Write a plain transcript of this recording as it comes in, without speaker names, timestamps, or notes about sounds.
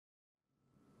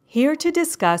Here to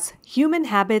discuss human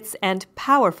habits and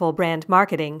powerful brand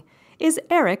marketing is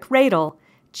Eric Radel,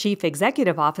 Chief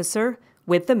Executive Officer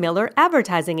with the Miller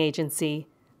Advertising Agency.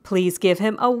 Please give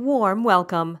him a warm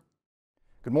welcome.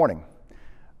 Good morning.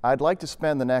 I'd like to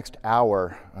spend the next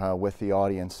hour with the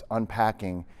audience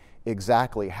unpacking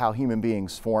exactly how human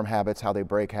beings form habits, how they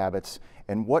break habits,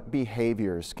 and what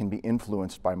behaviors can be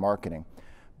influenced by marketing.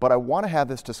 But I want to have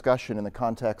this discussion in the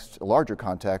context, a larger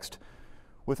context,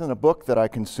 within a book that I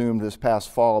consumed this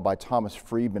past fall by Thomas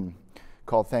Friedman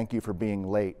called Thank You for Being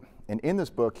Late. And in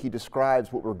this book, he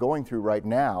describes what we're going through right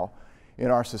now in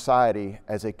our society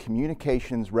as a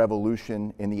communications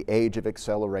revolution in the age of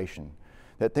acceleration,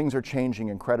 that things are changing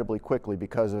incredibly quickly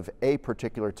because of a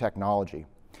particular technology.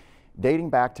 Dating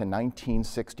back to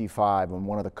 1965, when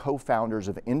one of the co-founders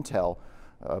of Intel,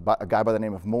 a guy by the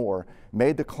name of Moore,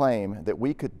 made the claim that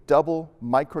we could double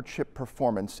microchip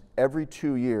performance every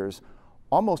 2 years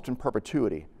almost in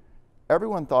perpetuity.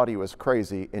 Everyone thought he was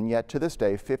crazy, and yet to this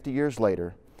day, 50 years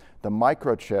later, the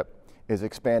microchip is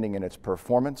expanding in its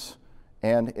performance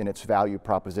and in its value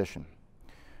proposition.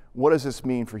 What does this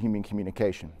mean for human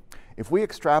communication? If we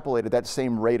extrapolated that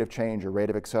same rate of change or rate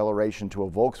of acceleration to a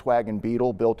Volkswagen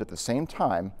Beetle built at the same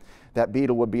time, that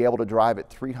Beetle would be able to drive at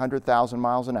 300,000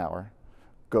 miles an hour,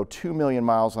 go 2 million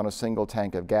miles on a single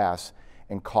tank of gas,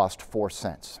 and cost 4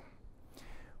 cents.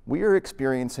 We are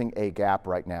experiencing a gap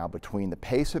right now between the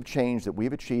pace of change that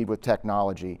we've achieved with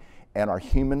technology and our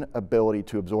human ability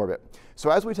to absorb it. So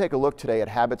as we take a look today at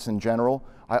habits in general,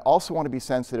 I also want to be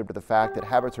sensitive to the fact that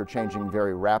habits are changing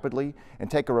very rapidly and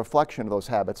take a reflection of those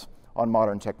habits on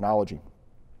modern technology.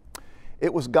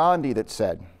 It was Gandhi that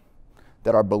said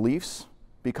that our beliefs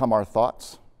become our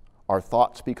thoughts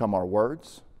become our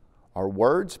words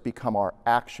become our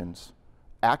actions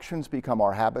become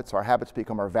our habits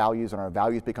become our values, and our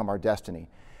values become our destiny.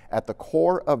 At the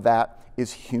core of that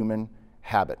is human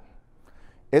habit.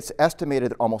 It's estimated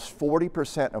that almost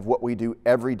 40% of what we do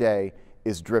every day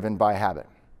is driven by habit.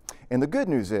 And the good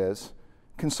news is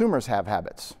consumers have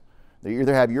habits. They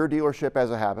either have your dealership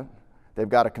as a habit, they've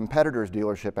got a competitor's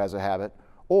dealership as a habit,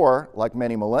 or, like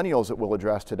many millennials that we'll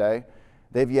address today,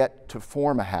 they've yet to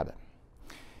form a habit.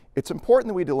 It's important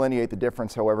that we delineate the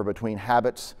difference, however, between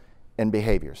habits and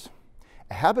behaviors.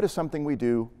 A habit is something we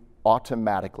do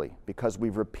automatically because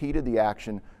we've repeated the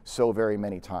action so very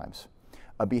many times.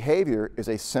 A behavior is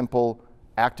a simple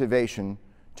activation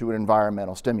to an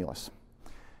environmental stimulus.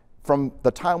 From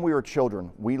the time we were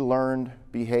children, we learned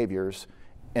behaviors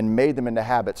and made them into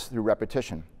habits through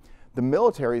repetition. The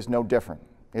military is no different.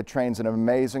 It trains an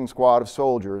amazing squad of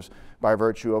soldiers by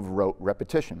virtue of rote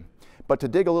repetition. But to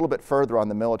dig a little bit further on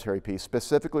the military piece,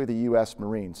 specifically the U.S.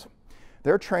 Marines,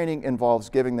 their training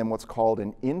involves giving them what's called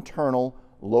an internal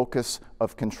locus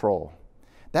of control.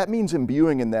 That means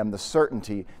imbuing in them the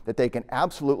certainty that they can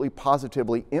absolutely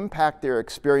positively impact their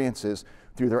experiences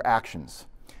through their actions.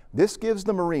 This gives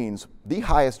the Marines the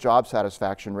highest job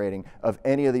satisfaction rating of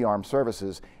any of the armed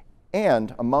services,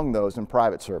 and among those in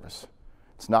private service.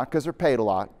 It's not because they're paid a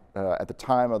lot. At the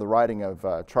time of the writing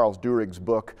of Charles Duhigg's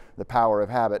book, The Power of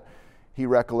Habit, he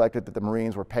recollected that the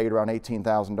Marines were paid around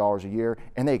 $18,000 a year,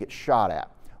 and they get shot at.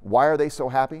 Why are they so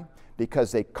happy?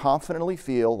 Because they confidently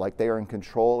feel like they are in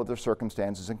control of their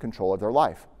circumstances, in control of their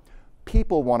life.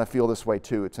 People want to feel this way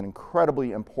too. It's an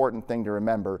incredibly important thing to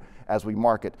remember as we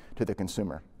market to the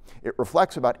consumer. It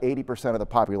reflects about 80% of the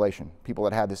population, people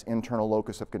that have this internal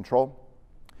locus of control.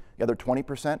 The other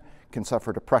 20% can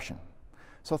suffer depression.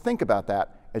 So think about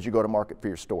that as you go to market for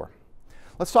your store.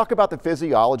 Let's talk about the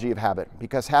physiology of habit,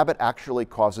 because habit actually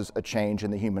causes a change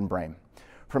in the human brain.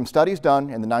 From studies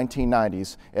done in the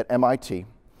 1990s at MIT,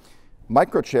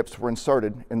 microchips were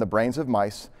inserted in the brains of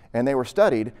mice, and they were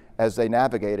studied as they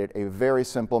navigated a very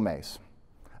simple maze.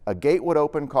 A gate would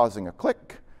open, causing a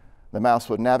click. The mouse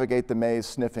would navigate the maze,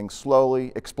 sniffing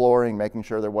slowly, exploring, making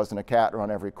sure there wasn't a cat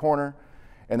around every corner,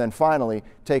 and then finally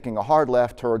taking a hard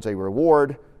left towards a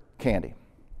reward, candy.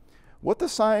 What the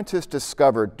scientists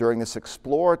discovered during this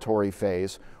exploratory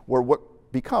phase were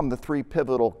what become the 3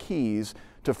 pivotal keys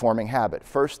to forming habit.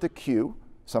 First, the cue,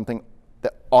 something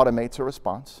that automates a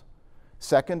response.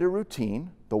 Second, a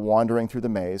routine, the wandering through the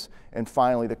maze. And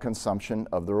finally, the consumption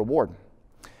of the reward.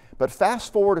 But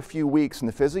fast forward a few weeks and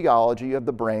the physiology of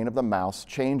the brain of the mouse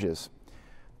changes.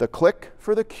 The click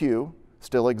for the cue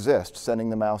still exists,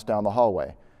 sending the mouse down the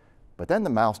hallway. But then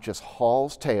the mouse just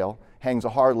hauls tail, hangs a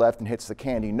hard left, and hits the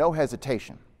candy, no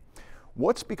hesitation.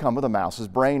 What's become of the mouse's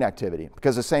brain activity?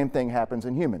 Because the same thing happens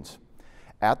in humans.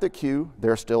 At the cue,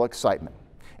 there's still excitement.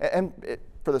 And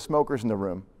for the smokers in the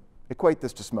room, equate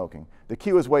this to smoking. The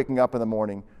cue is waking up in the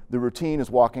morning, the routine is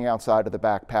walking outside to the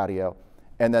back patio,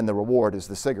 and then the reward is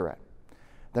the cigarette.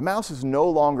 The mouse is no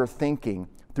longer thinking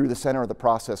through the center of the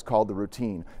process called the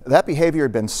routine. That behavior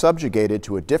had been subjugated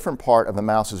to a different part of the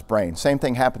mouse's brain. Same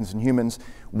thing happens in humans.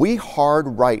 We hard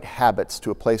write habits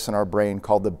to a place in our brain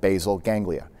called the basal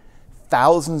ganglia.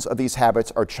 Thousands of these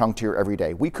habits are chunked here every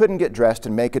day. We couldn't get dressed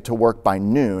and make it to work by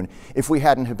noon if we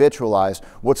hadn't habitualized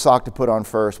what sock to put on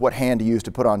first, what hand to use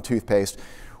to put on toothpaste.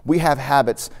 We have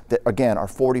habits that, again, are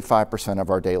 45%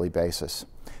 of our daily basis.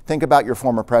 Think about your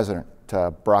former president,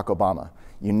 Barack Obama.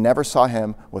 You never saw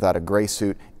him without a gray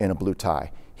suit and a blue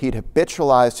tie. He'd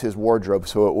habitualized his wardrobe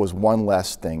so it was one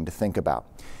less thing to think about.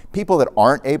 People that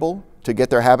aren't able to get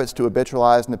their habits to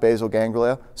habitualize in the basal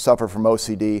ganglia suffer from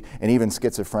OCD and even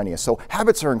schizophrenia. So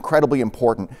habits are an incredibly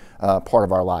important part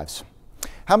of our lives.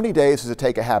 How many days does it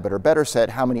take a habit, or better said,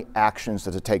 how many actions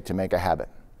does it take to make a habit?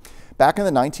 Back in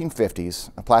the 1950s,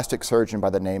 a plastic surgeon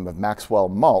by the name of Maxwell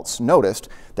Maltz noticed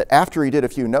that after he did a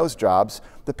few nose jobs,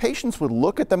 the patients would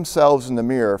look at themselves in the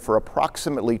mirror for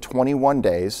approximately 21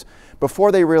 days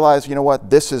before they realized, you know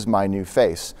what, this is my new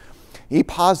face. He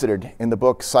posited in the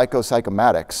book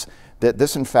Psychosomatics that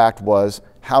this in fact was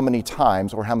how many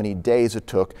times or how many days it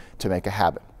took to make a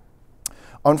habit.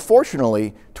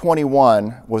 Unfortunately,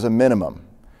 21 was a minimum,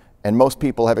 and most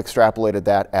people have extrapolated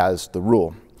that as the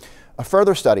rule. A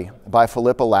further study by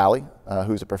Philippa Lally,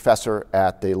 who's a professor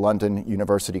at the London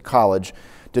University College,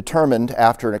 determined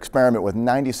after an experiment with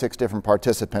 96 different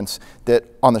participants that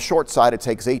on the short side it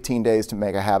takes 18 days to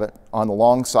make a habit, on the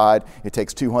long side it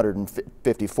takes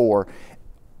 254,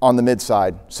 on the mid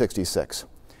side 66.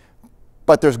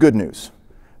 But there's good news.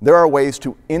 There are ways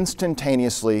to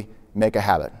instantaneously make a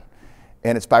habit,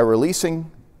 and it's by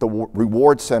releasing the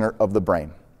reward center of the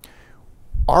brain.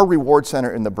 Our reward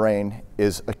center in the brain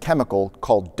is a chemical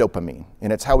called dopamine,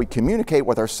 and it's how we communicate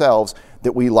with ourselves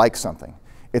that we like something.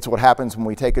 It's what happens when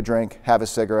we take a drink, have a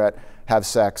cigarette, have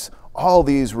sex. All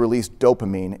these release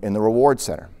dopamine in the reward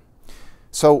center.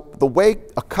 So the way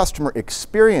a customer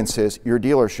experiences your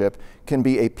dealership can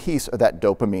be a piece of that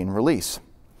dopamine release.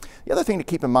 The other thing to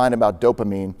keep in mind about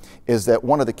dopamine is that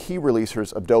one of the key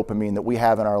releasers of dopamine that we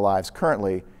have in our lives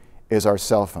currently is our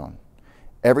cell phone.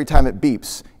 Every time it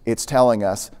beeps, it's telling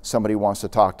us somebody wants to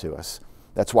talk to us.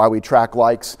 That's why we track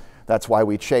likes. That's why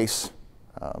we chase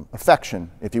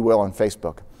affection, if you will, on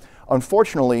Facebook.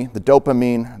 Unfortunately, the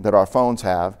dopamine that our phones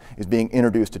have is being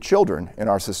introduced to children in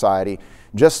our society,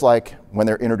 just like when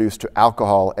they're introduced to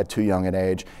alcohol at too young an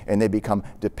age, and they become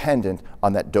dependent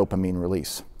on that dopamine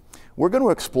release. We're going to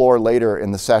explore later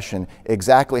in the session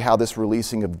exactly how this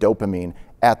releasing of dopamine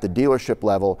at the dealership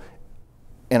level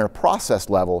and a process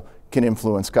level can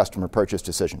influence customer purchase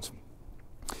decisions.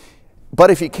 But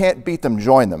if you can't beat them,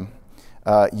 join them.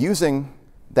 Using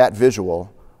that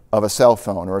visual of a cell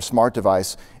phone or a smart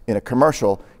device in a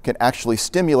commercial can actually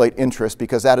stimulate interest,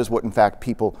 because that is what, in fact,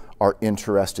 people are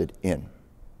interested in.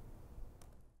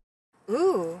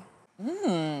 Ooh.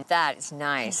 That is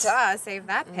nice. Duh, save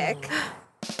that pic.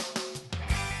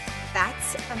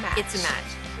 That's a match. It's a match.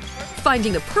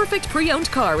 Finding the perfect pre-owned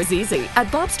car is easy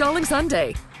at Bob Stallings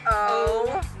Hyundai.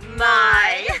 Oh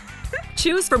my.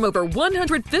 Choose from over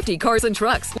 150 cars and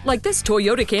trucks, like this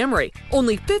Toyota Camry,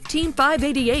 only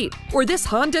 $15,588, or this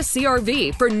Honda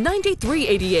CR-V for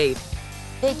 $93,888.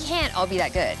 They can't all be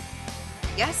that good.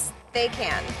 Yes, they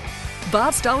can.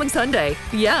 Bob Stallings Hyundai.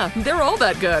 Yeah, they're all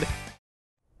that good.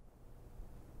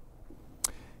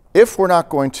 If we're not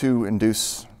going to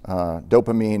induce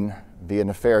dopamine via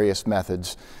nefarious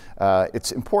methods,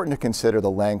 it's important to consider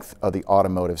the length of the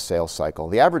automotive sales cycle.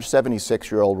 The average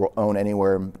 76-year-old will own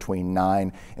anywhere between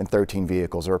 9 and 13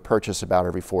 vehicles, or purchase about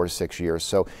every 4 to 6 years.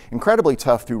 So incredibly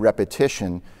tough through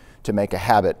repetition to make a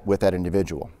habit with that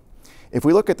individual. If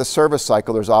we look at the service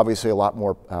cycle, there's obviously a lot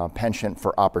more penchant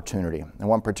for opportunity. And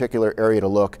one particular area to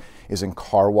look is in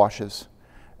car washes.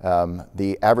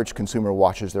 The average consumer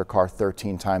washes their car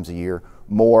 13 times a year,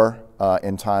 more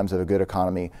in times of a good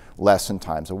economy, less in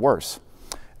times of worse.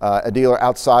 A dealer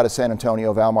outside of San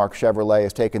Antonio, Valmark Chevrolet,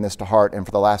 has taken this to heart, and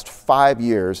for the last 5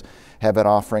 years have been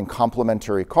offering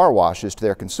complimentary car washes to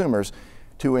their consumers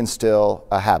to instill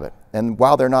a habit. And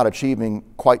while they're not achieving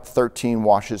quite 13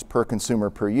 washes per consumer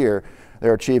per year,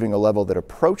 they're achieving a level that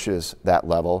approaches that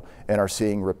level and are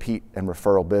seeing repeat and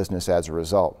referral business as a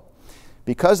result.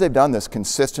 Because they've done this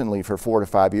consistently for 4 to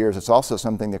 5 years, it's also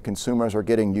something that consumers are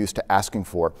getting used to asking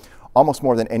for, almost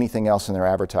more than anything else in their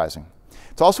advertising.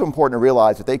 It's also important to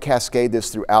realize that they cascade this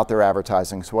throughout their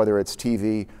advertising, so whether it's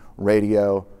TV,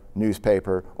 radio,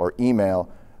 newspaper, or email,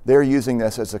 they're using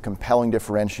this as a compelling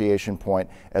differentiation point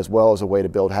as well as a way to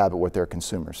build habit with their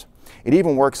consumers. It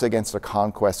even works against a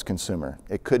conquest consumer.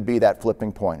 It could be that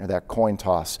flipping point or that coin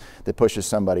toss that pushes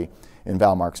somebody in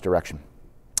Val Marks' direction.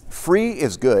 Free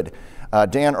is good.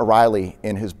 Dan O'Reilly,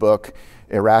 in his book,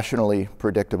 Irrationally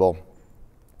Predictable,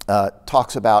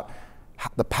 talks about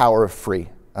the power of free,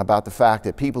 about the fact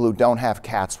that people who don't have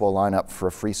cats will line up for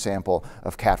a free sample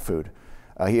of cat food.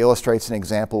 He illustrates an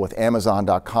example with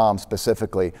Amazon.com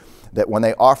specifically, that when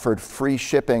they offered free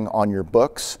shipping on your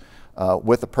books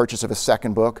with the purchase of a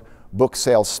second book, book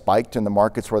sales spiked in the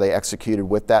markets where they executed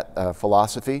with that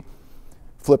philosophy.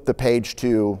 Flip the page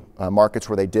to markets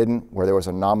where they didn't, where there was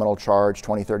a nominal charge,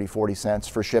 20, 30, 40 cents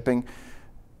for shipping,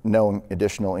 no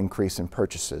additional increase in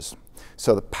purchases.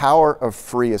 So the power of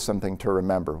free is something to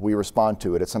remember. We respond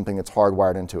to it. It's something that's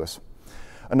hardwired into us.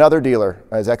 Another dealer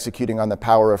is executing on the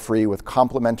power of free with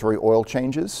complimentary oil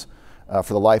changes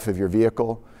for the life of your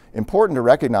vehicle. Important to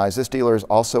recognize, this dealer is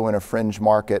also in a fringe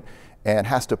market and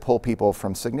has to pull people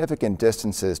from significant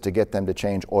distances to get them to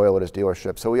change oil at his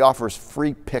dealership. So he offers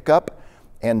free pickup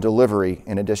and delivery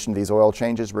in addition to these oil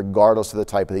changes, regardless of the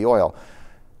type of the oil.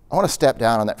 I want to step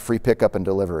down on that free pickup and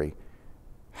delivery.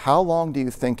 How long do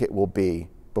you think it will be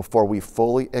before we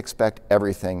fully expect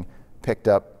everything picked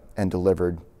up and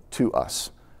delivered to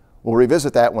us? We'll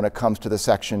revisit that when it comes to the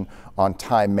section on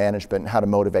time management and how to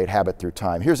motivate habit through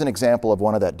time. Here's an example of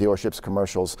one of that dealership's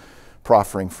commercials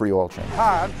proffering free oil change.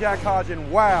 Hi, I'm Jack Hodge,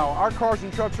 and wow, our cars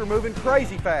and trucks are moving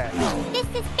crazy fast. This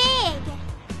is big.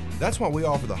 That's why we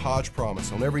offer the Hodge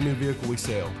Promise on every new vehicle we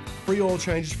sell. Free oil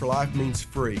changes for life means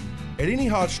free. At any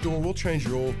Hodge store, we'll change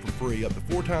your oil for free up to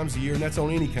 4 times a year, and that's on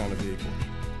any kind of vehicle.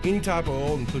 Any type of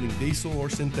oil, including diesel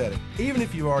or synthetic. Even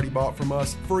if you already bought from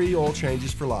us, free oil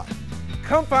changes for life.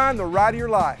 Come find the ride of your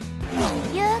life.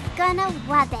 You're gonna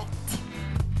love it.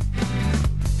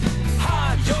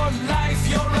 Hodge, your life,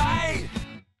 your ride.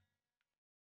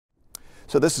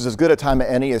 So this is as good a time as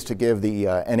any as to give the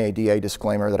NADA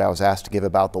disclaimer that I was asked to give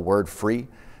about the word free.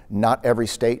 Not every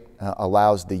state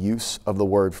allows the use of the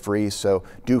word free, so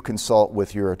do consult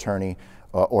with your attorney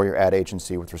or your ad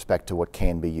agency with respect to what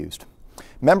can be used.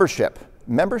 Membership.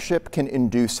 Membership can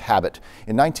induce habit.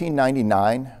 In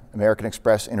 1999, American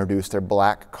Express introduced their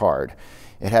Black Card.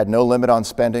 It had no limit on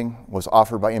spending, was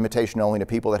offered by invitation only to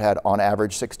people that had on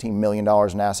average $16 million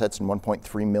in assets and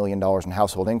 $1.3 million in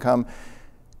household income.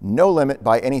 No limit,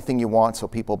 buy anything you want, so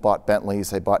people bought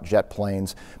Bentleys, they bought jet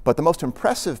planes. But the most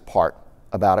impressive part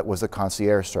about it was the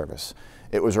concierge service.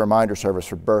 It was a reminder service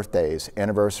for birthdays,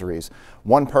 anniversaries.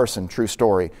 One person, true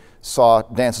story, saw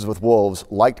Dances with Wolves,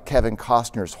 liked Kevin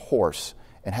Costner's horse,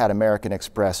 and had American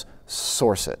Express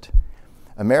source it.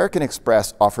 American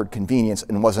Express offered convenience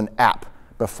and was an app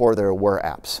before there were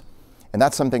apps. And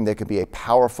that's something that could be a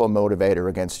powerful motivator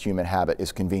against human habit,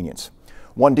 is convenience.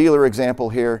 One dealer example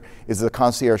here is the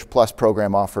Concierge Plus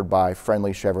program offered by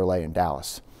Friendly Chevrolet in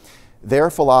Dallas. Their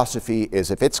philosophy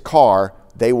is if it's car,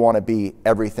 they want to be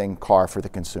everything car for the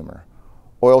consumer.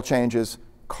 Oil changes,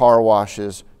 car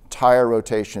washes, tire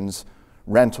rotations,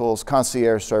 rentals,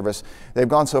 concierge service. They've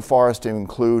gone so far as to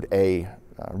include a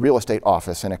real estate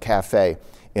office and a cafe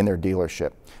in their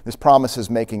dealership. This promise is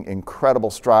making incredible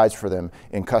strides for them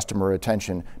in customer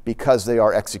retention because they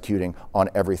are executing on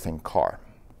everything car.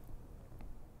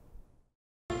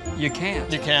 You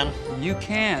can't. You can. You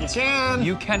can't. You can.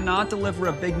 You cannot deliver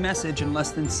a big message in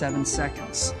less than 7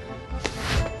 seconds.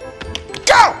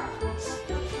 Go!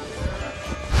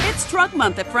 It's Truck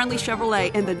Month at Friendly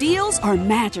Chevrolet, and the deals are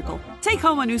magical. Take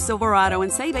home a new Silverado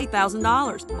and save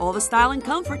 $8,000. All the style and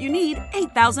comfort you need,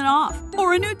 $8,000 off.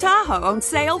 Or a new Tahoe on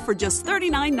sale for just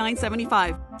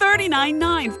 $39,975.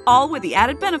 $39,900, all with the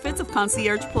added benefits of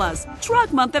Concierge Plus.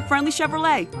 Truck Month at Friendly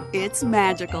Chevrolet. It's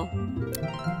magical.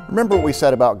 Remember what we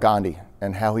said about Gandhi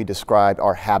and how he described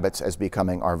our habits as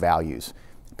becoming our values.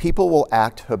 People will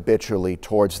act habitually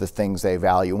towards the things they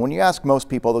value. When you ask most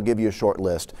people, they'll give you a short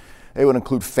list. They would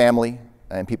include family,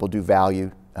 and people do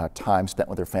value time spent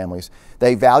with their families.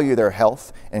 They value their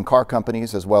health, and car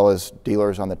companies as well as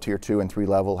dealers on the tier 2 and 3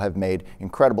 level have made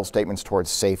incredible statements towards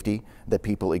safety that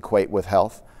people equate with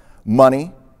health.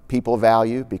 Money, people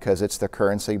value because it's the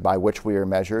currency by which we are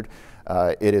measured.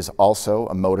 It is also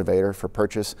a motivator for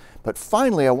purchase. But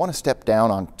finally, I want to step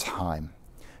down on time.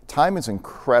 Time is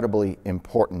incredibly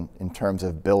important in terms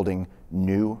of building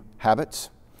new habits.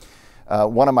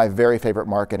 One of my very favorite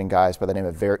marketing guys by the name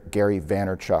of Gary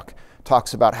Vaynerchuk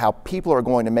talks about how people are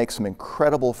going to make some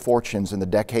incredible fortunes in the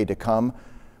decade to come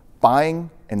buying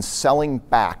and selling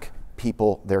back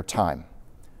people their time.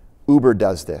 Uber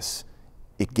does this.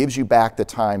 It gives you back the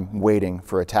time waiting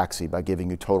for a taxi by giving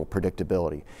you total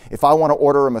predictability. If I want to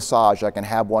order a massage, I can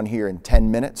have one here in 10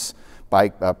 minutes by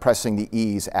pressing the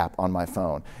Ease app on my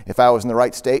phone. If I was in the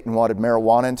right state and wanted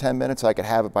marijuana in 10 minutes, I could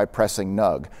have it by pressing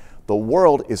Nug. The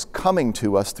world is coming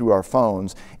to us through our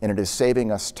phones, and it is saving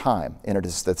us time. And it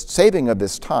is the saving of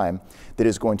this time that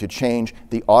is going to change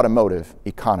the automotive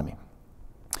economy.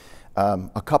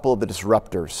 A couple of the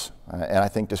disruptors, and I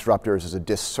think disruptors is a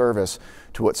disservice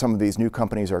to what some of these new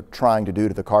companies are trying to do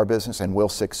to the car business and will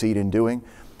succeed in doing.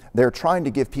 They're trying to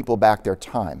give people back their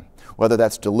time, whether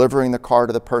that's delivering the car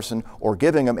to the person or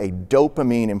giving them a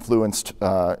dopamine-influenced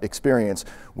experience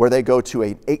where they go to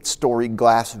an 8-story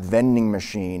glass vending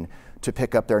machine to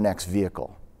pick up their next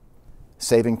vehicle.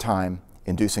 Saving time,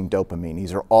 inducing dopamine.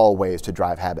 These are all ways to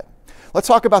drive habit. Let's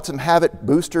talk about some habit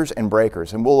boosters and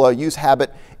breakers, and we'll use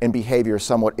habit and behavior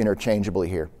somewhat interchangeably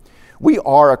here. We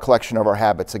are a collection of our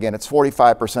habits. Again, it's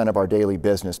 45% of our daily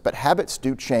business, but habits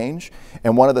do change,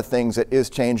 and one of the things that is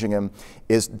changing them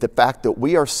is the fact that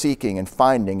we are seeking and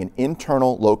finding an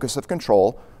internal locus of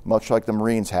control, much like the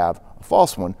Marines have, a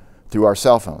false one, through our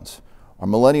cell phones. Our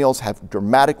millennials have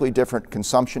dramatically different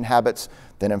consumption habits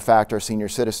than, in fact, our senior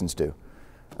citizens do.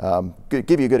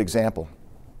 Give you a good example.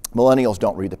 Millennials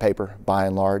don't read the paper, by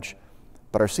and large,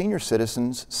 but our senior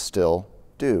citizens still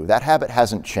do. That habit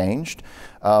hasn't changed.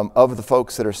 Of the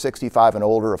folks that are 65 and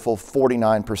older, a full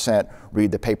 49%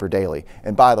 read the paper daily.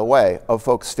 And by the way, of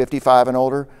folks 55 and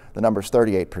older, the number's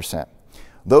 38%.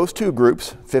 Those two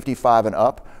groups, 55 and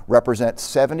up, represent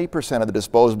 70% of the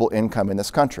disposable income in this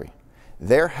country.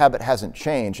 Their habit hasn't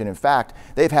changed, and in fact,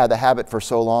 they've had the habit for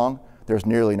so long, there's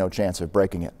nearly no chance of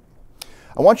breaking it.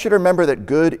 I want you to remember that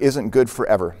good isn't good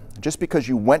forever. Just because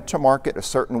you went to market a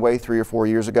certain way 3 or 4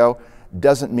 years ago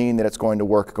doesn't mean that it's going to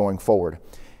work going forward.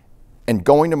 And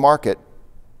going to market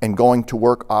and going to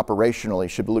work operationally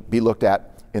should be looked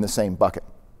at in the same bucket.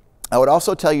 I would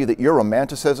also tell you that your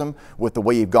romanticism with the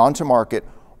way you've gone to market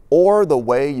or the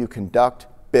way you conduct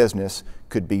business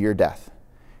could be your death.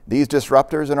 These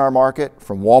disruptors in our market,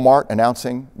 from Walmart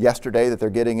announcing yesterday that they're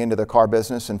getting into the car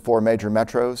business in 4 major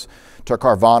metros, to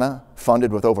Carvana,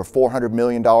 funded with over $400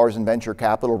 million in venture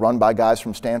capital run by guys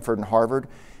from Stanford and Harvard,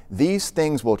 these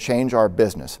things will change our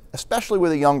business, especially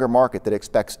with a younger market that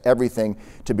expects everything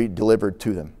to be delivered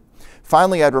to them.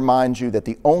 Finally, I'd remind you that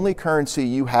the only currency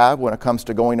you have when it comes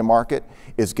to going to market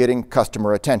is getting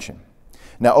customer attention.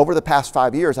 Now, over the past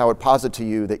 5 years, I would posit to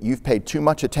you that you've paid too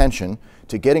much attention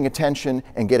to getting attention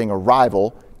and getting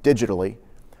arrival digitally,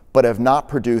 but have not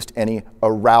produced any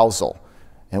arousal.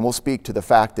 And we'll speak to the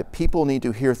fact that people need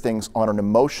to hear things on an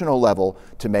emotional level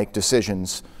to make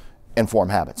decisions and form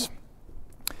habits.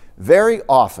 Very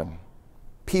often,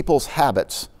 people's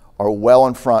habits are well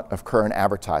in front of current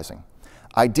advertising.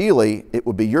 Ideally, it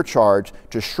would be your charge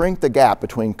to shrink the gap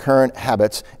between current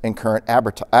habits and current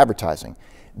advertising.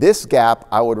 This gap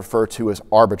I would refer to as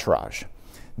arbitrage.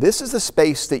 This is the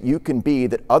space that you can be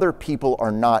that other people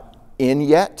are not in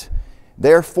yet.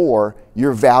 Therefore,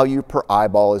 your value per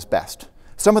eyeball is best.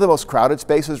 Some of the most crowded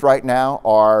spaces right now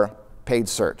are paid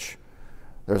search.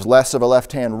 There's less of a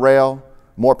left-hand rail.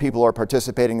 More people are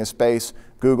participating in the space.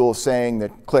 Google is saying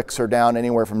that clicks are down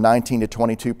anywhere from 19 to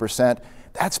 22%.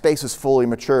 That space is fully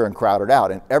mature and crowded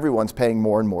out, and everyone's paying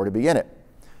more and more to be in it.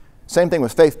 Same thing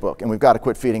with Facebook, and we've got to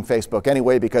quit feeding Facebook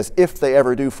anyway, because if they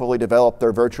ever do fully develop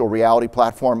their virtual reality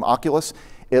platform, Oculus,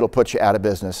 it'll put you out of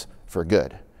business for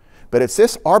good. But it's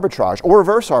this arbitrage, or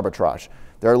reverse arbitrage.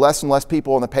 There are less and less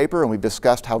people in the paper, and we've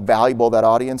discussed how valuable that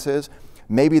audience is.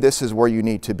 Maybe this is where you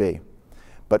need to be.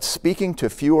 But speaking to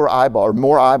fewer eyeballs, or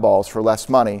more eyeballs for less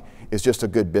money, is just a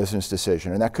good business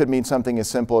decision. And that could mean something as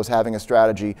simple as having a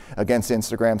strategy against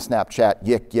Instagram, Snapchat,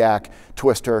 Yik Yak,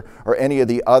 Twister, or any of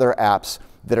the other apps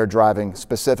that are driving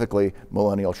specifically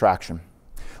millennial traction.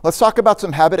 Let's talk about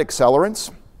some habit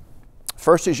accelerants.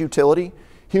 First is utility.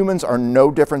 Humans are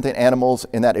no different than animals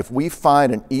in that if we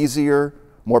find an easier,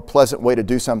 more pleasant way to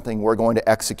do something, we're going to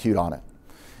execute on it.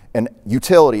 And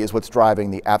utility is what's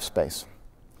driving the app space.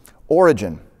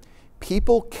 Origin.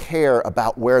 People care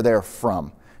about where they're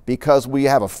from. Because we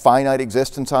have a finite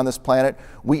existence on this planet,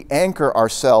 we anchor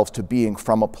ourselves to being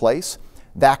from a place.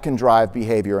 That can drive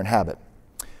behavior and habit.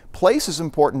 Place is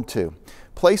important too.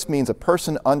 Place means a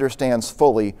person understands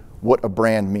fully what a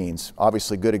brand means.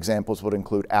 Obviously, good examples would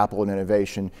include Apple and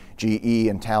innovation, GE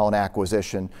and talent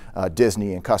acquisition,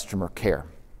 Disney and customer care.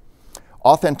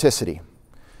 Authenticity.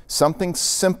 Something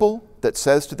simple that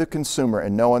says to the consumer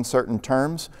in no uncertain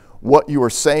terms, what you are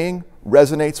saying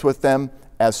resonates with them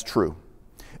as true.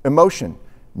 Emotion.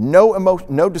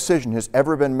 No decision has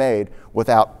ever been made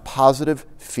without positive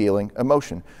feeling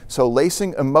emotion. So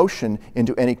lacing emotion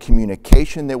into any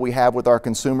communication that we have with our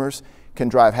consumers can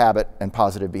drive habit and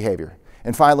positive behavior.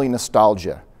 And finally,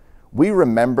 nostalgia. We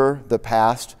remember the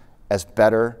past as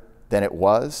better than it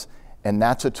was, and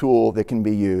that's a tool that can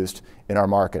be used in our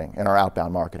marketing, in our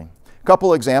outbound marketing. A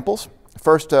couple examples.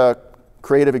 First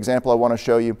creative example I want to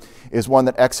show you is one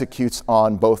that executes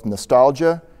on both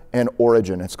nostalgia and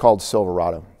origin. It's called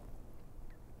Silverado.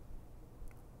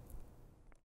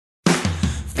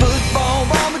 Football,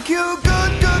 barbecue,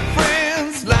 good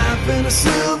friends. Life in a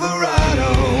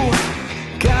Silverado.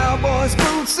 Cowboys,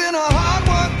 boots, and a hard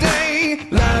work day.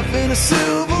 Life in a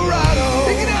Silverado.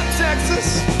 Pick it up,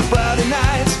 Texas. Friday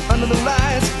nights, under the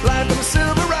lights. Life in a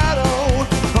Silverado.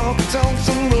 Honky-tonks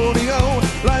and rodeo.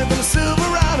 Life in a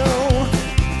Silverado.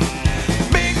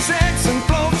 Big sex and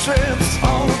float trips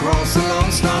all across the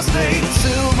Lone Star State.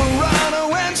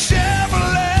 Silverado and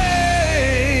Chevrolet.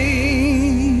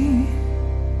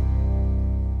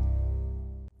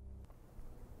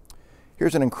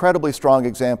 Here's an incredibly strong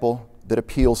example that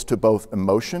appeals to both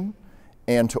emotion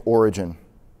and to origin.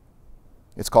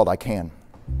 It's called I Can.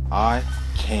 I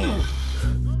can.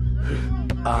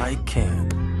 I can.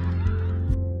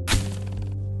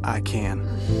 I can.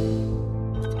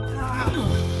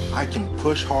 I can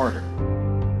push harder.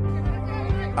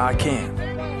 I can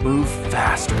move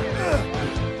faster.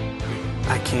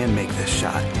 I can make this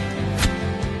shot.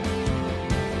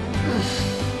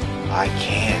 I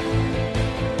can.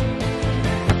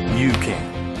 You can.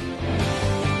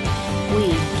 We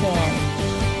can.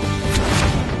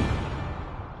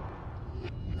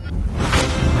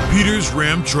 Peters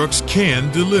Ram trucks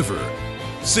can deliver.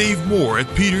 Save more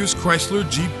at Peters Chrysler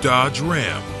Jeep Dodge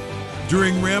Ram.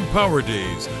 During Ram Power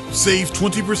Days, save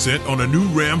 20% on a new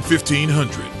Ram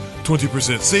 1500.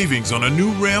 20% savings on a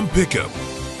new Ram pickup.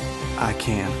 I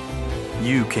can.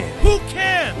 You can. Who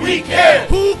can? We can.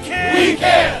 Who can? We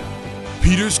can.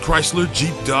 Peters Chrysler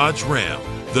Jeep Dodge Ram,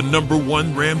 the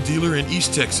 #1 Ram dealer in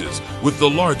East Texas with the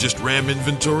largest Ram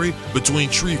inventory between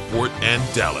Shreveport and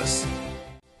Dallas.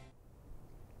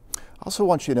 I also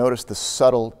want you to notice the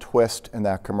subtle twist in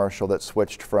that commercial that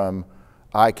switched from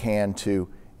I can to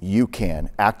you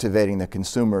can, activating the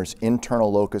consumer's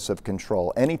internal locus of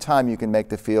control. Anytime you can make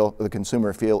the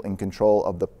consumer feel in control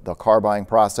of the car buying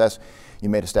process, you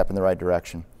made a step in the right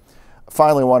direction.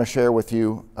 Finally, I want to share with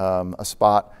you a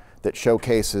spot that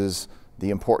showcases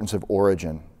the importance of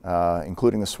origin,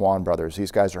 including the Swan brothers. These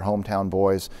guys are hometown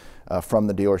boys from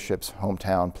the dealership's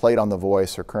hometown, played on The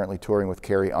Voice, are currently touring with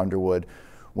Carrie Underwood.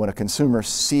 When a consumer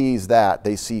sees that,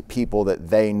 they see people that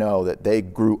they know, that they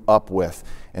grew up with,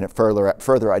 and it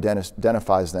further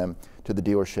identifies them to the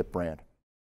dealership brand.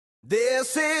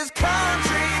 This is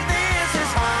country, this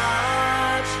is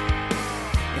hot.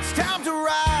 It's time to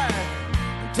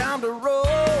ride, time to roll.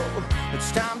 It's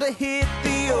time to hit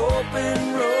the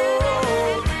open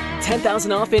road.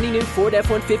 10,000 off any new Ford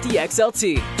F-150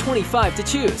 XLT, 25 to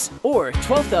choose, or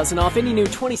 12,000 off any new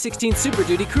 2016 Super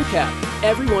Duty Crew Cab,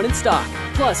 every one in stock,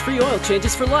 plus free oil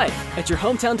changes for life at your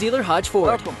hometown dealer Hodge Ford.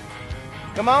 Welcome.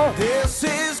 Come on. This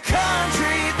is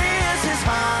country, this is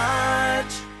hot.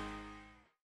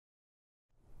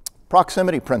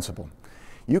 Proximity principle.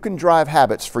 You can drive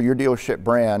habits for your dealership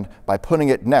brand by putting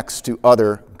it next to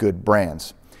other good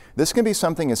brands. This can be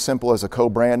something as simple as a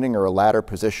co-branding or a ladder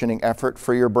positioning effort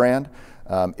for your brand.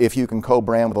 If you can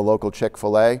co-brand with a local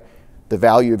Chick-fil-A, the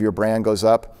value of your brand goes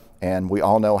up, and we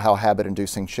all know how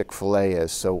habit-inducing Chick-fil-A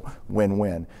is, so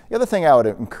win-win. The other thing I would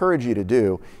encourage you to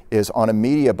do is, on a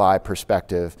media buy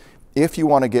perspective, if you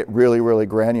want to get really, really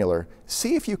granular,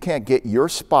 see if you can't get your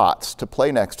spots to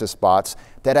play next to spots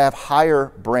that have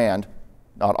higher brand,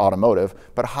 not automotive,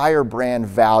 but higher brand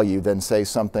value than, say,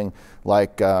 something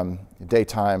like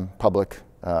daytime public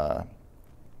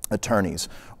attorneys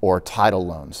or title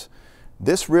loans.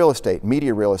 This real estate,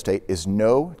 media real estate, is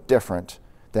no different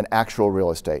than actual real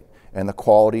estate, and the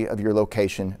quality of your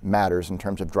location matters in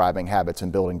terms of driving habits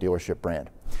and building dealership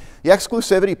brand. The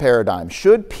exclusivity paradigm: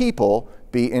 should people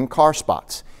be in car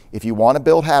spots? If you want to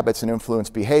build habits and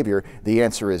influence behavior, the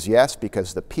answer is yes,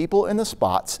 because the people in the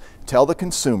spots tell the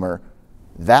consumer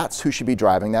that's who should be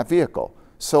driving that vehicle.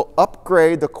 So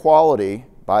upgrade the quality,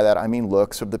 by that I mean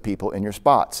looks, of the people in your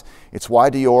spots. It's why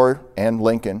Dior and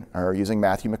Lincoln are using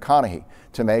Matthew McConaughey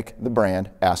to make the brand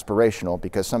aspirational,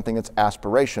 because something that's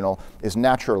aspirational is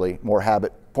naturally more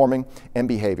habit forming and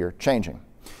behavior changing.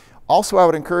 Also, I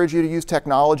would encourage you to use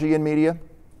technology in media.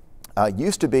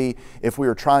 Used to be, if we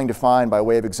were trying to find, by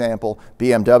way of example,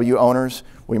 BMW owners,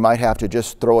 we might have to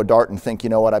just throw a dart and think, you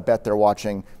know what, I bet they're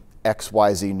watching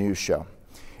XYZ news show.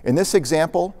 In this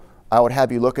example, I would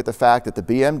have you look at the fact that the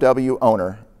BMW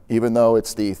owner, even though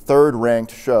it's the third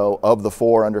ranked show of the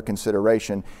 4 under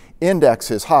consideration,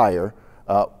 indexes higher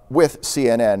with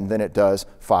CNN than it does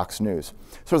Fox News.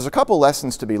 So there's a couple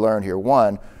lessons to be learned here.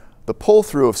 One, the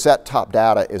pull-through of set-top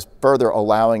data is further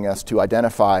allowing us to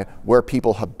identify where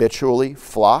people habitually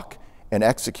flock and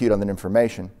execute on that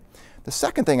information. The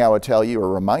second thing I would tell you or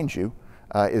remind you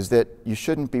is that you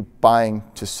shouldn't be buying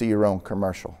to see your own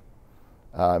commercial.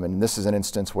 And this is an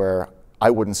instance where I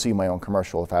wouldn't see my own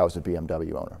commercial if I was a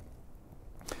BMW owner.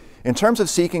 In terms of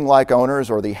seeking like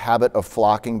owners or the habit of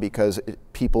flocking, because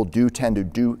people do tend to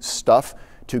do stuff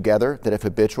together that have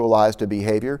habitualized a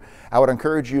behavior, I would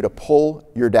encourage you to pull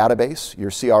your database, your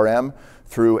CRM,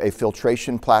 through a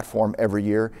filtration platform every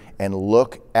year and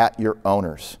look at your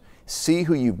owners. See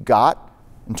who you've got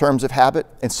in terms of habit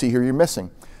and see who you're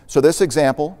missing. So this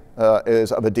example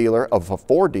is of a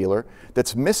Ford dealer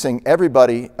that's missing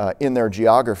everybody in their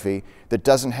geography that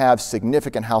doesn't have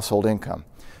significant household income.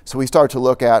 So we start to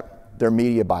look at their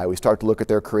media buy. We start to look at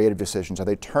their creative decisions. Are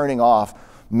they turning off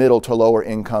middle to lower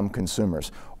income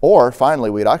consumers? Or finally,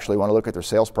 we'd actually want to look at their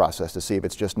sales process to see if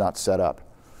it's just not set up.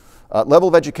 Level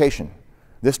of education.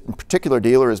 This particular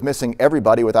dealer is missing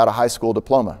everybody without a high school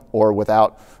diploma or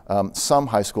without some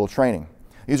high school training.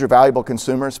 These are valuable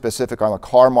consumers specific on the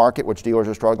car market, which dealers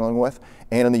are struggling with,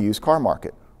 and in the used car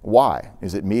market. Why?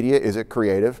 Is it media, is it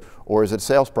creative, or is it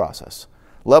sales process?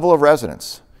 Level of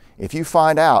residence. If you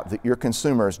find out that your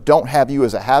consumers don't have you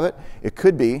as a habit, it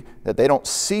could be that they don't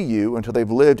see you until they've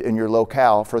lived in your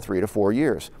locale for 3 to 4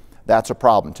 years. That's a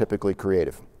problem, typically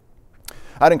creative.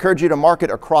 I'd encourage you to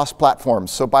market across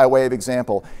platforms. So by way of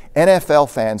example, NFL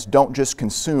fans don't just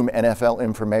consume NFL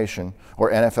information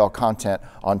or NFL content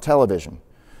on television.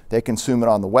 They consume it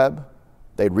on the web,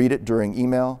 they read it during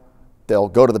email, they'll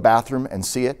go to the bathroom and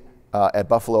see it at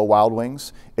Buffalo Wild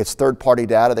Wings. It's third-party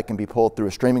data that can be pulled through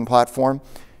a streaming platform.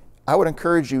 I would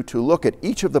encourage you to look at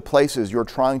each of the places you're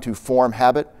trying to form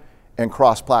habit and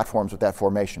cross platforms with that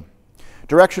formation.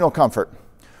 Directional comfort.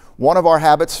 One of our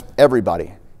habits,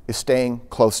 everybody, is staying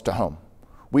close to home.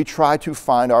 We try to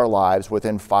find our lives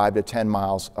within 5 to 10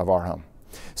 miles of our home.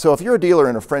 So if you're a dealer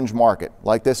in a fringe market,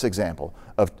 like this example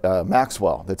of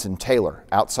Maxwell that's in Taylor,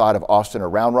 outside of Austin or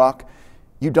Round Rock,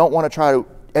 you don't want to try to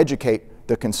educate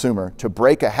the consumer to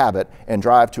break a habit and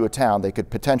drive to a town they could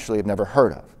potentially have never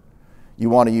heard of. You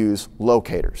want to use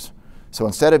locators. So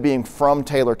instead of being from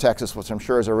Taylor, Texas, which I'm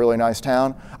sure is a really nice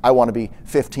town, I want to be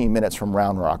 15 minutes from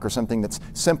Round Rock, or something that's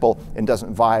simple and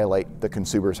doesn't violate the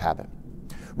consumer's habit.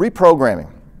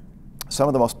 Reprogramming. Some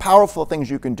of the most powerful things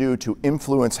you can do to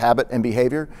influence habit and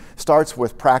behavior starts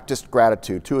with practiced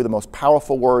gratitude. Two of the most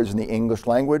powerful words in the English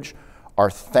language are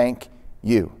thank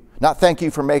you. Not thank you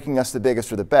for making us the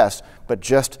biggest or the best, but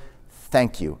just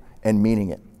thank you and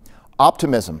meaning it.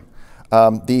 Optimism.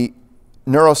 The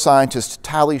neuroscientist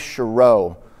Tali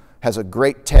Sharot has a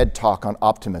great TED talk on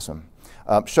optimism.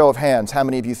 Show of hands, how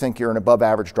many of you think you're an above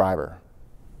average driver?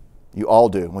 You all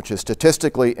do, which is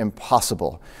statistically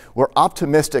impossible. We're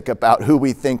optimistic about who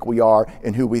we think we are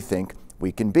and who we think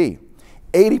we can be.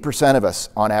 80% of us,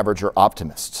 on average, are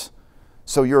optimists.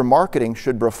 So your marketing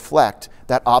should reflect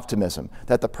that optimism,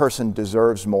 that the person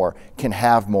deserves more, can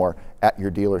have more at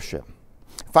your dealership.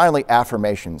 Finally,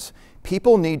 affirmations.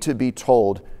 People need to be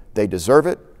told they deserve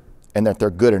it and that they're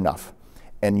good enough.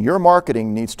 And your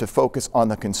marketing needs to focus on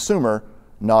the consumer,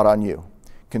 not on you.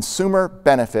 Consumer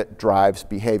benefit drives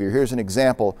behavior. Here's an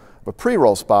example of a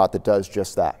pre-roll spot that does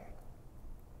just that.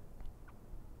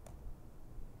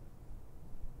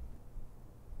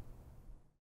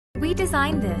 We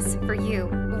designed this for you.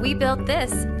 We built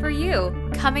this for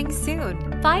you. Coming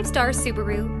soon. 5 Star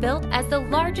Subaru, built as the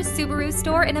largest Subaru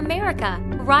store in America.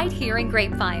 Right here in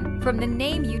Grapevine. From the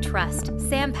name you trust,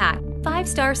 Sampak. 5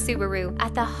 Star Subaru,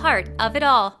 at the heart of it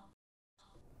all.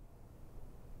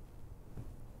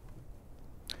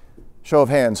 Show of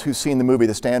hands, who's seen the movie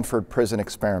The Stanford Prison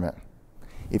Experiment?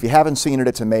 If you haven't seen it,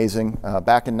 it's amazing.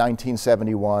 Back in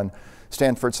 1971,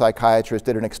 Stanford psychiatrists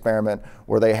did an experiment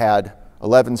where they had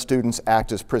 11 students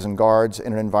act as prison guards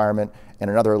in an environment and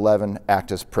another 11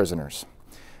 act as prisoners.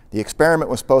 The experiment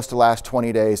was supposed to last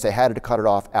 20 days. They had to cut it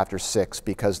off after 6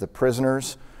 because the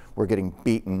prisoners were getting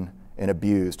beaten and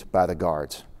abused by the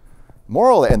guards. The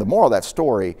moral of that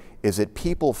story is that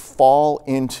people fall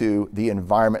into the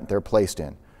environment they're placed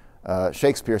in.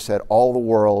 Shakespeare said, all the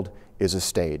world is a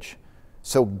stage.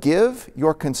 So give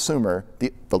your consumer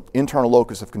the internal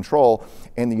locus of control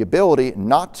and the ability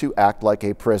not to act like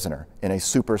a prisoner in a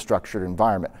superstructured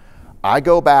environment. I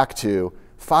go back to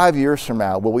 5 years from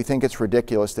now, will we think it's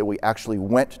ridiculous that we actually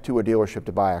went to a dealership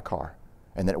to buy a car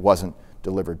and that it wasn't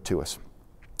delivered to us?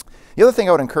 The other thing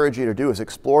I would encourage you to do is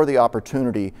explore the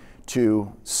opportunity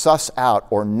to suss out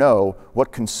or know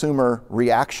what consumer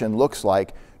reaction looks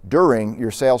like during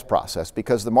your sales process,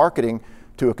 because the marketing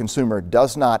to a consumer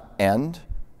does not end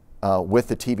with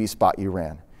the TV spot you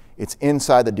ran. It's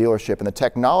inside the dealership, and the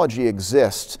technology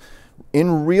exists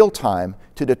in real time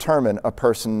to determine a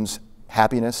person's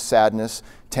happiness, sadness,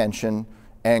 tension,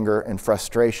 anger, and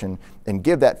frustration, and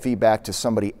give that feedback to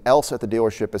somebody else at the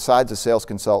dealership besides the sales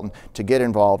consultant to get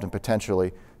involved and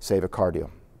potentially save a car deal.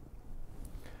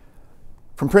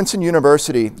 From Princeton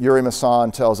University, Yuri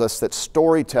Masson tells us that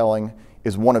storytelling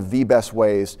is one of the best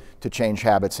ways to change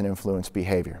habits and influence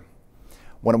behavior.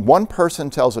 When one person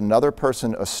tells another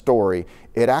person a story,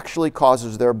 it actually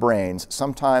causes their brains,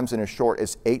 sometimes in as short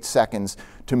as 8 seconds,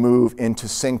 to move into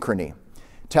synchrony.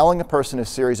 Telling a person a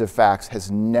series of facts has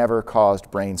never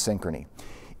caused brain synchrony.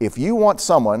 If you want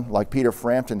someone, like Peter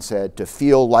Frampton said, to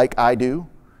feel like I do,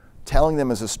 telling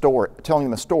them a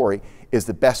story is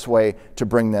the best way to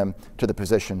bring them to the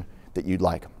position that you'd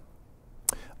like.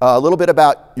 A little bit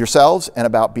about yourselves and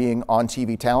about being on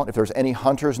TV talent. If there's any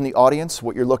hunters in the audience,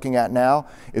 what you're looking at now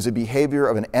is a behavior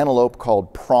of an antelope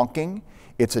called pronking.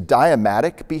 It's a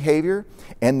diametic behavior,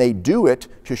 and they do it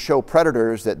to show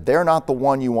predators that they're not the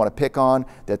one you want to pick on,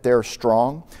 that they're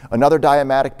strong. Another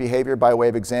diametic behavior, by way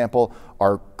of example,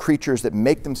 are creatures that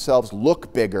make themselves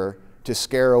look bigger to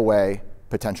scare away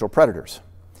potential predators.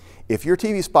 If your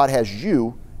TV spot has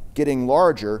you getting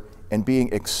larger and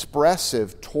being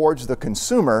expressive towards the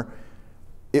consumer,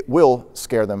 it will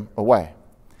scare them away.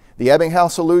 The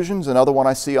Ebbinghaus illusion's another one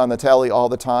I see on the telly all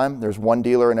the time. There's one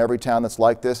dealer in every town that's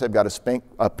like this. They've got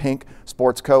a pink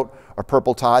sports coat, a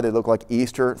purple tie. They look like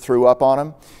Easter threw up on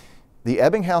them. The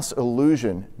Ebbinghaus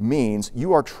illusion means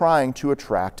you are trying to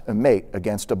attract a mate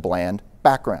against a bland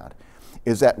background.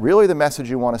 Is that really the message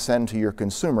you want to send to your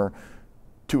consumer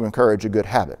to encourage a good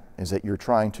habit? Is that you're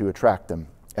trying to attract them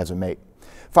as a mate?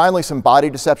 Finally, some body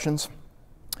deceptions.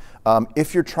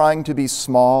 If you're trying to be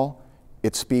small,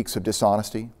 it speaks of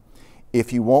dishonesty.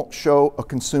 If you won't show a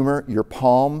consumer your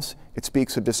palms, it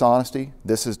speaks of dishonesty.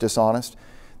 This is dishonest.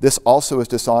 This also is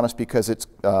dishonest because it's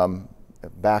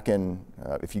back in,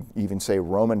 if you even say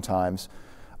Roman times,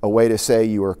 a way to say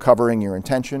you are covering your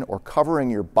intention or covering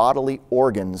your bodily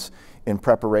organs in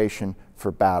preparation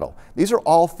for battle. These are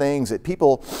all things that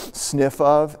people sniff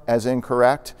of as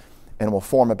incorrect and will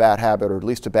form a bad habit or at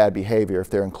least a bad behavior if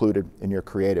they're included in your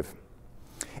creative.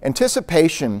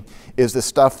 Anticipation is the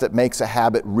stuff that makes a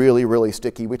habit really, really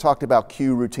sticky. We talked about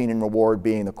cue, routine, and reward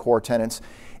being the core tenets.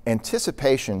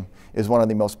 Anticipation is one of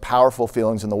the most powerful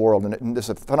feelings in the world, and there's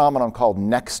a phenomenon called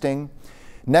nexting.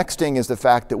 Nexting is the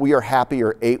fact that we are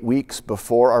happier 8 weeks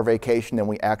before our vacation than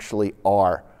we actually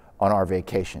are on our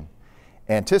vacation.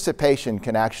 Anticipation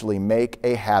can actually make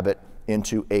a habit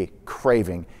into a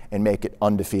craving and make it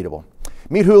undefeatable.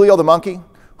 Meet Julio the monkey.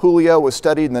 Julio was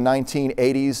studied in the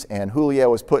 1980s, and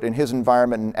Julio was put in his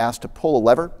environment and asked to pull a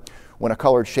lever when a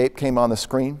colored shape came on the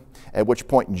screen, at which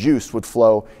point juice would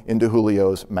flow into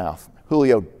Julio's mouth.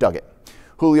 Julio dug it.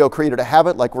 Julio created a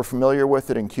habit like we're familiar with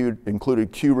that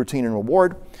included cue, routine, and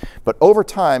reward, but over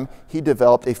time he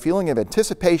developed a feeling of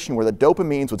anticipation where the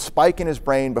dopamines would spike in his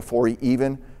brain before he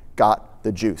even got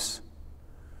the juice.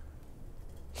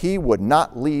 He would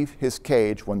not leave his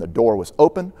cage when the door was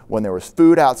open, when there was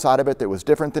food outside of it that was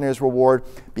different than his reward,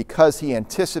 because he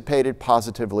anticipated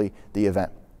positively the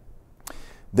event.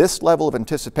 This level of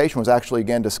anticipation was actually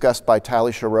again discussed by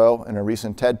Tali Sharot in a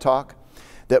recent TED Talk,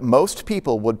 that most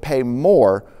people would pay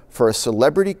more for a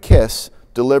celebrity kiss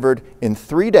delivered in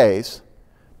 3 days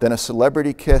than a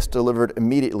celebrity kiss delivered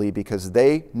immediately, because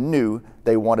they knew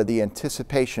they wanted the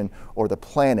anticipation or the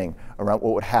planning around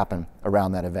what would happen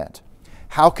around that event.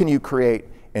 How can you create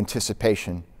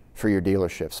anticipation for your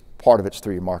dealerships? Part of it's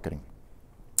through your marketing.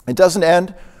 It doesn't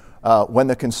end when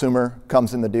the consumer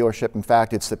comes in the dealership. In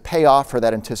fact, it's the payoff for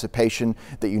that anticipation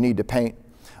that you need to paint,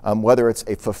 whether it's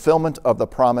a fulfillment of the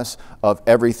promise of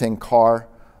everything car,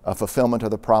 a fulfillment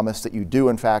of the promise that you do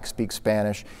in fact speak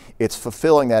Spanish. It's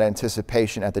fulfilling that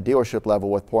anticipation at the dealership level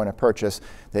with point of purchase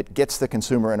that gets the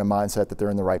consumer in a mindset that they're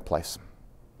in the right place.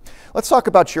 Let's talk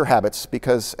about your habits,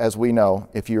 because as we know,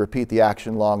 if you repeat the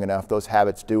action long enough, those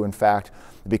habits do in fact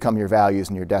become your values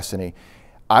and your destiny.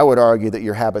 I would argue that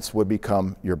your habits would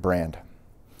become your brand.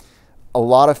 A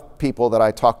lot of people that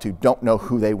I talk to don't know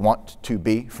who they want to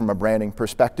be from a branding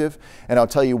perspective, and I'll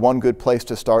tell you one good place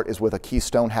to start is with a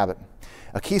keystone habit.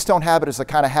 A keystone habit is the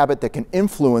kind of habit that can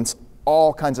influence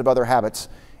all kinds of other habits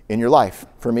in your life.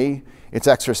 For me, it's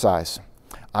exercise.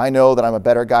 I know that I'm a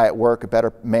better guy at work, a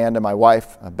better man to my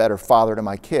wife, a better father to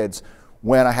my kids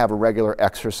when I have a regular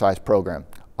exercise program.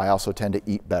 I also tend to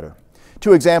eat better.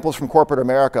 2 examples from corporate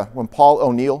America. When Paul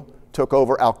O'Neill took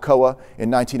over Alcoa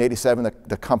in 1987,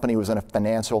 the company was in a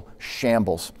financial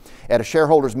shambles. At a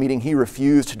shareholders meeting, he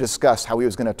refused to discuss how he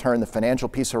was going to turn the financial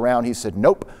piece around. He said,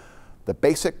 nope, the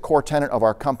basic core tenet of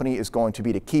our company is going to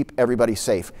be to keep everybody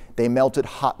safe. They melted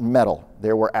hot metal.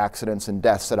 There were accidents and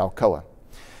deaths at Alcoa.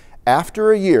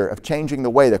 After a year of changing the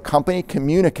way the company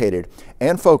communicated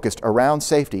and focused around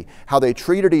safety, how they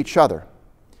treated each other,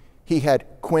 he had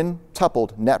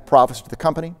quintupled net profits to the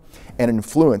company and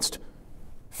influenced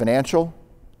financial,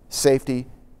 safety,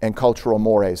 and cultural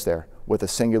mores there with a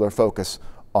singular focus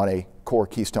on a core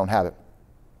keystone habit.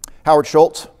 Howard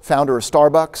Schultz, founder of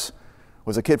Starbucks,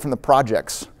 was a kid from the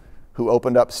projects who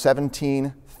opened up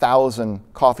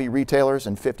 17,000 coffee retailers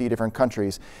in 50 different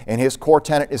countries, and his core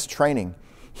tenet is training.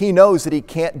 He knows that he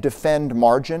can't defend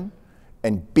margin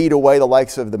and beat away the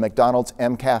likes of the McDonald's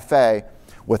MCafe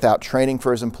without training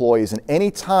for his employees. And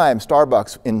any time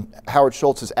Starbucks, in Howard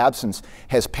Schultz's absence,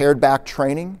 has pared back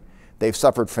training, they've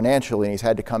suffered financially, and he's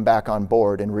had to come back on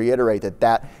board and reiterate that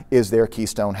that is their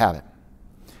keystone habit.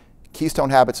 Keystone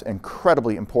habits are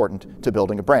incredibly important to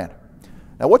building a brand.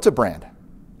 Now, what's a brand?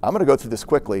 I'm going to go through this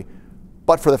quickly,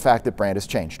 but for the fact that brand has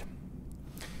changed.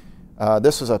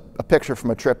 This is a picture from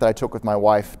a trip that I took with my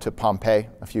wife to Pompeii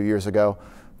a few years ago.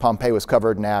 Pompeii was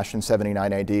covered in ash in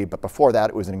 79 AD, but before that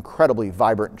it was an incredibly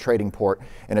vibrant trading port,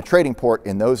 and a trading port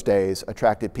in those days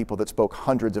attracted people that spoke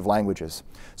hundreds of languages.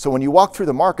 So when you walked through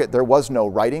the market, there was no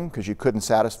writing because you couldn't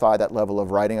satisfy that level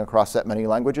of writing across that many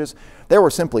languages. There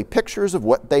were simply pictures of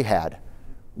what they had.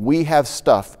 We have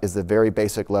stuff is the very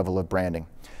basic level of branding.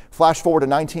 Flash forward to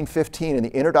 1915 and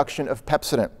the introduction of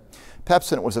Pepsodent.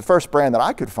 Pepsodent was the first brand that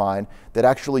I could find that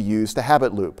actually used the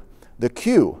habit loop. The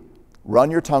cue,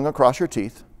 run your tongue across your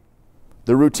teeth.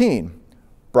 The routine,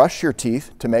 brush your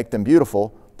teeth to make them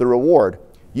beautiful. The reward,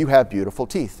 you have beautiful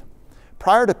teeth.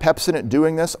 Prior to Pepsodent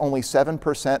doing this, only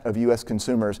 7% of US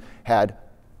consumers had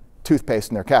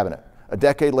toothpaste in their cabinet. A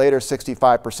decade later,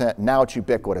 65%, now it's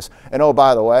ubiquitous. And oh,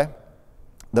 by the way,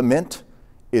 the mint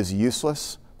is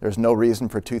useless. There's no reason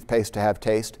for toothpaste to have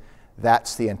taste.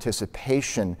 That's the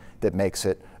anticipation that makes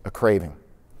it a craving.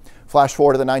 Flash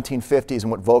forward to the 1950s and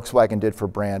what Volkswagen did for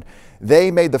brand. They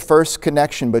made the first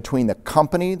connection between the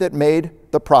company that made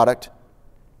the product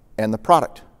and the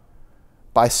product.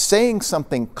 By saying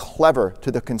something clever to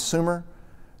the consumer,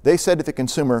 they said to the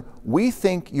consumer, we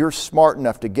think you're smart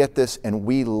enough to get this and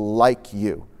we like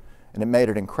you. And it made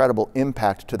an incredible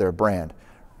impact to their brand.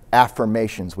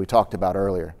 Affirmations we talked about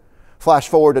earlier. Flash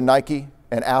forward to Nike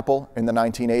and Apple in the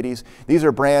 1980s. These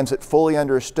are brands that fully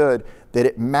understood that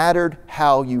it mattered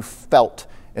how you felt,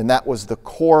 and that was the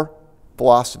core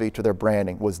philosophy to their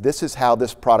branding, was this is how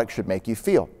this product should make you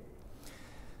feel.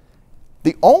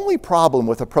 The only problem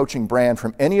with approaching brand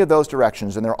from any of those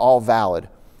directions, and they're all valid,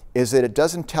 is that it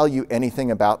doesn't tell you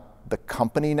anything about the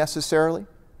company necessarily,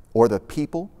 or the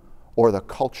people, or the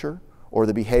culture, or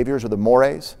the behaviors, or the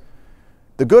mores.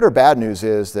 The good or bad news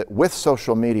is that with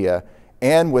social media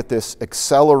and with this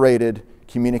accelerated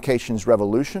communications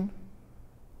revolution,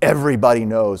 everybody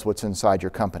knows what's inside your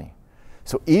company.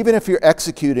 So even if you're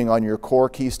executing on your core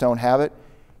keystone habit,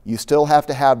 you still have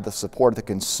to have the support of the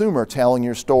consumer telling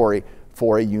your story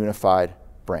for a unified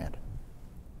brand.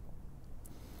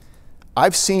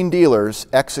 I've seen dealers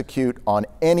execute on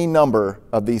any number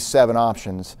of these 7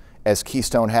 options as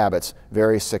keystone habits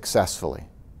very successfully.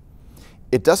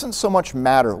 It doesn't so much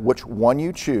matter which one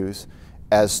you choose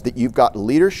as that you've got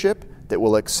leadership that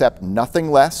will accept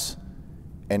nothing less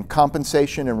and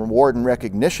compensation and reward and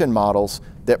recognition models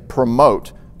that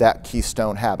promote that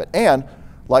keystone habit. And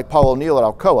like Paul O'Neill at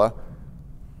Alcoa,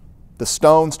 the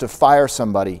stones to fire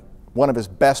somebody, one of his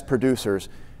best producers,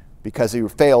 because he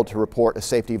failed to report a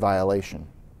safety violation.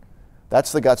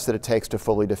 That's the guts that it takes to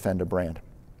fully defend a brand.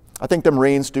 I think the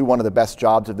Marines do one of the best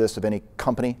jobs of this of any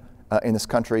company in this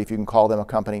country, if you can call them a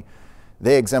company.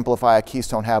 They exemplify a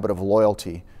keystone habit of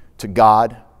loyalty to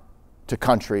God, to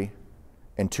country,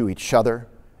 and to each other,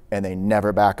 and they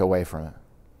never back away from it.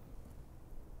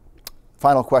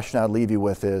 Final question I'd leave you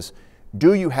with is,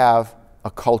 do you have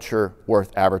a culture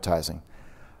worth advertising?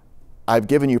 I've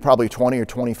given you probably 20 or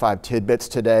 25 tidbits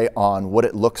today on what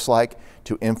it looks like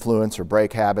to influence or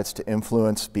break habits, to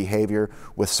influence behavior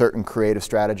with certain creative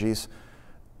strategies.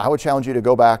 I would challenge you to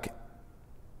go back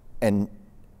and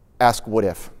ask what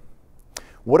if.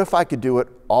 What if I could do it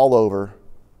all over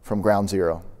from ground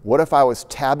zero? What if I was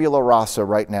tabula rasa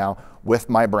right now with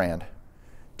my brand?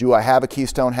 Do I have a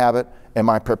keystone habit? Am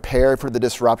I prepared for the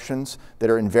disruptions that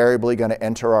are invariably going to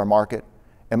enter our market?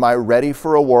 Am I ready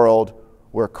for a world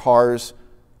where cars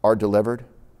are delivered,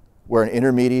 where an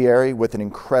intermediary with an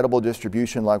incredible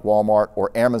distribution like Walmart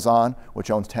or Amazon, which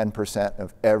owns 10%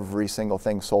 of every single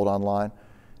thing sold online,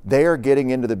 they are getting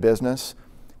into the business.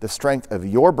 The strength of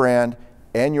your brand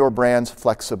and your brand's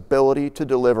flexibility to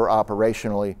deliver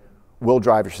operationally will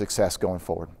drive your success going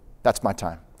forward. That's my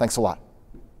time. Thanks a lot.